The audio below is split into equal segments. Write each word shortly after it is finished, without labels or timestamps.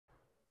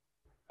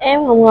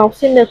Em Hồng Ngọc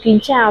xin được kính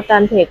chào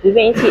toàn thể quý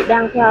vị anh chị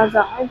đang theo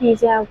dõi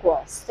video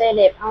của xe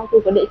đẹp auto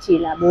có địa chỉ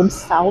là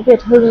 46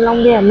 Việt Hưng,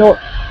 Long Biên, Hà Nội.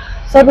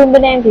 Showroom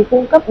bên em thì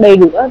cung cấp đầy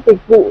đủ các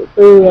dịch vụ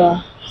từ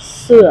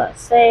sửa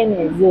xe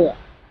này,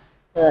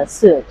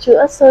 sửa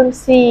chữa sơn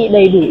xi,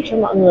 đầy đủ cho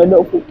mọi người,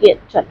 độ phụ kiện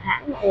chuẩn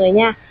hãng mọi người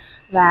nha.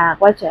 Và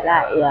quay trở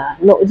lại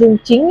nội dung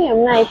chính ngày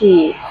hôm nay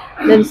thì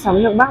lên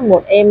sóng được bác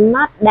một em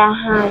Mazda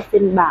 2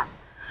 phiên bản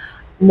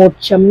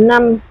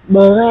 1.5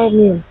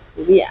 Premium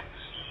quý vị ạ.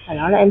 Phải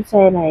nói là em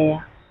xe này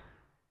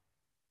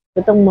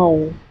cái tông màu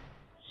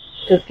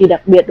cực kỳ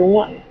đặc biệt đúng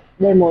không ạ?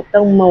 Đây một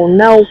tông màu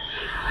nâu,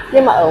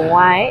 nhưng mà ở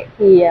ngoài ấy,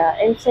 thì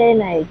em xe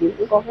này thì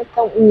cũng có cái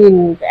tông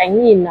nhìn, cái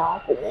ánh nhìn nó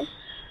cũng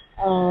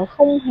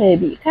không hề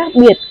bị khác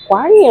biệt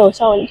quá nhiều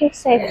so với những chiếc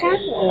xe khác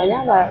mọi người nhé.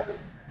 Và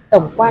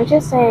tổng quan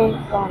chiếc xe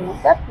còn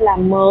rất là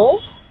mới.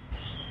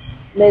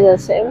 Bây giờ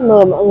sẽ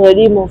mời mọi người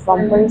đi một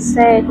vòng quanh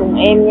xe cùng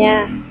em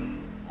nha.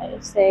 Đấy,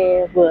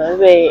 xe vừa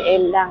về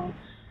em đang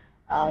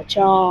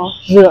cho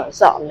rửa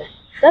dọn này,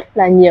 rất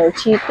là nhiều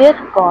chi tiết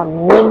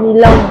còn nguyên ni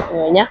lông mọi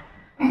người nhé.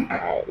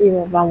 Đấy, đi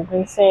một vòng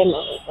quanh xe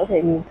mọi người có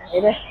thể nhìn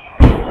thấy đây,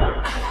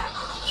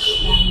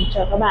 đang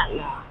cho các bạn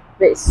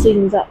vệ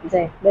sinh dọn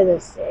dẹp. Bây giờ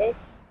sẽ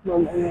mời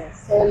mọi người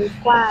xem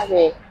qua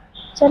về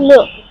chất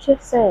lượng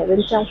chiếc xe ở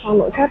bên trong khoang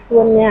nội thất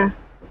luôn nha.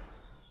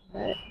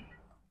 Đấy,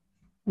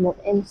 một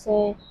em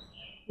xe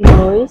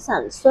mới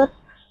sản xuất,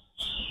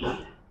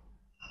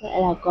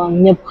 lại là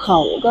còn nhập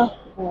khẩu cơ.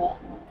 Đấy,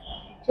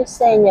 chiếc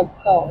xe nhập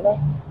khẩu đây,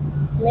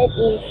 made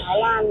in Thái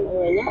Lan mọi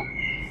người nhé.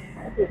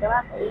 Thì các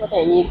bác cũng có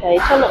thể nhìn thấy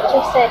chất lượng chiếc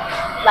xe.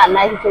 Bản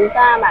này thì chúng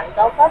ta bản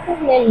cao cấp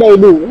nên đầy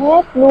đủ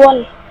hết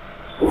luôn,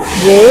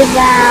 ghế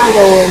da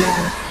rồi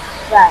này.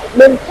 Và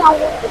bên trong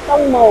cái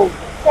tông màu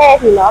xe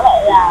thì nó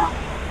lại là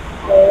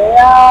cái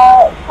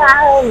pha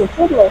hơn một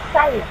chút màu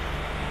xanh,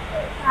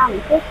 pha một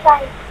chút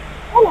xanh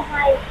rất là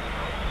hay.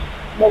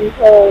 Đồng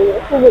thời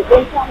những khu vực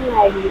bên trong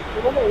này thì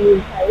chúng có thể nhìn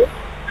thấy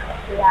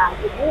là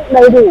cũng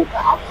đầy đủ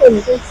các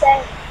option trên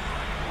xe.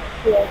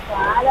 Chìa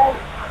khóa đây,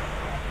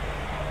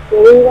 cái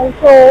con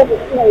khô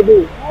cũng đầy đủ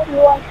hết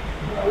luôn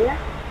đấy nhá.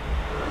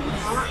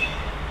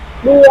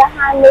 Đi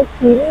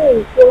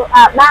 29.000 km,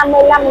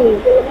 35.000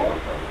 km,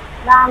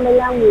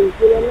 35.000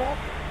 km,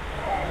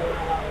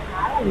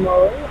 khá là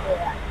mới mọi người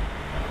ạ.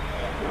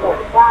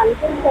 Tổng quan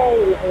chiếc xe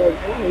thì mọi người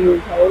có thể nhìn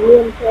thấy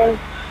luôn trên.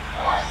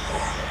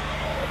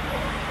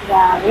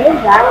 Và cái mức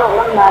giá mà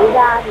đang bán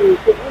ra thì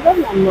cũng rất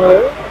là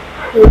mới,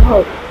 phù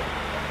hợp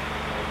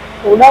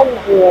số đông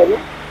mọi người nhé.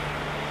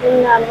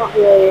 Nhưng mọi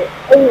người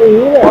ưng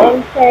ý về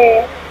em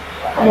xe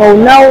màu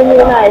nâu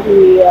như này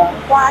thì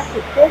qua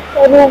trực tiếp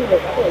showroom để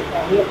có thể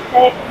trải nghiệm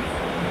xe.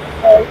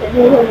 Tôi sẽ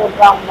đi thêm một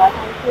vòng vào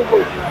trong khu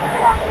vực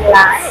khoang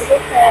lái của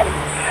chiếc xe này.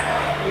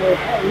 Người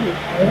có thể nhìn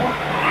thấy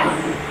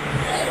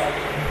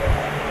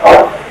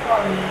còn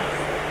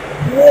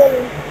nguyên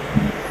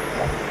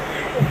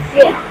thực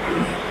hiện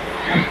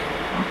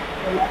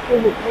là khu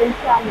vực bên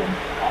trong này,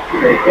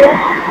 chi tiết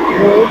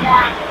với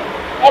da.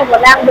 Em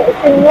còn đang vệ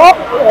sinh nốt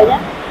mọi người nhé,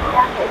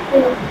 đang vệ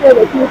sinh chưa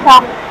vệ sinh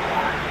xong.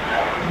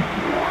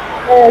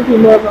 Bây giờ thì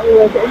mời mọi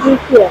người sẽ di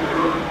chuyển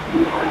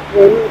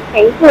đến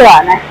cánh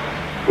cửa này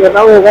để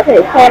mọi người có thể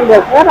xem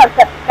được rất là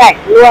cận cảnh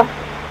luôn.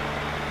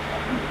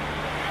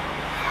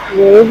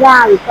 Ghế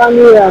da thì coi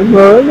như là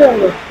mới luôn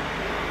rồi,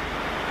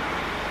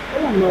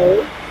 rất là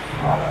mới.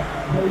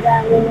 Ghế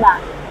da nguyên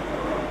bản,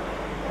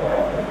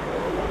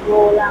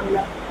 vô làm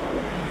đâu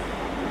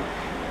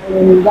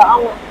nhìn rõ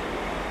không ạ?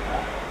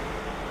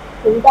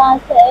 Chúng ta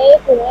sẽ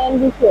cùng em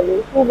di chuyển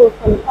đến khu vực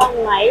phần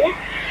khoang máy nhé.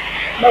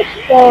 Động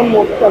cơ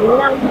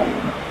 1.5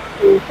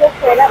 thì chiếc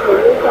xe đáp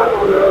ứng cho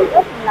mọi người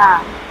rất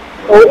là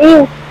tối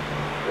ưu.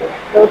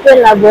 Đầu tiên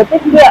là vừa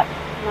tiết kiệm,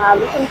 mà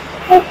với phân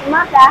khúc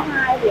Mazda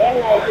 2 thì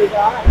em này thì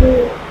đó là đi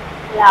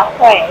là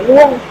khỏe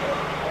luôn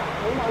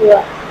đấy mọi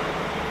người.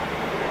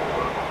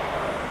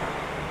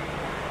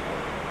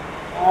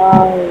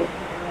 Rồi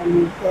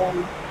nhìn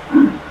xem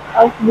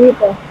vip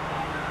rồi,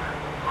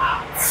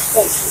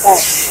 cận cảnh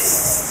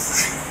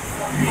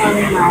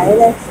khoang máy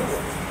đây.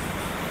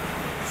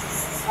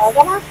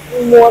 Các bác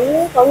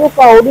muốn có nhu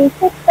cầu đi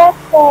check test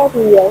xe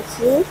thì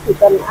chỉ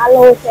cần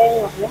alo cho em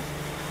hoặc nhé,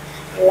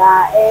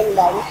 là em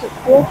đánh trực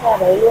tiếp ra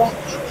đấy luôn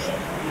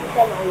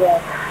cho mọi người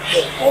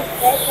để check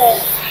test xe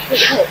cụ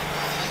thể.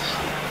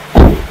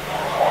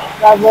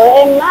 Và với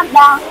em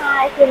Mazda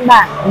 2 phiên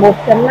bản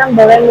 1.5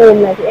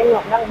 Premium này thì em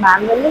Ngọc đang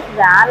bán với mức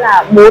giá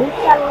là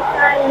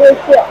 420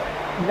 triệu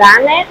giá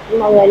nét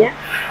mọi người nhé.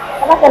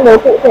 Các bác cân đối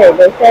cụ thể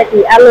về xe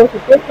thì alo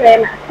trực tiếp cho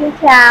em ạ. Xin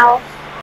chào.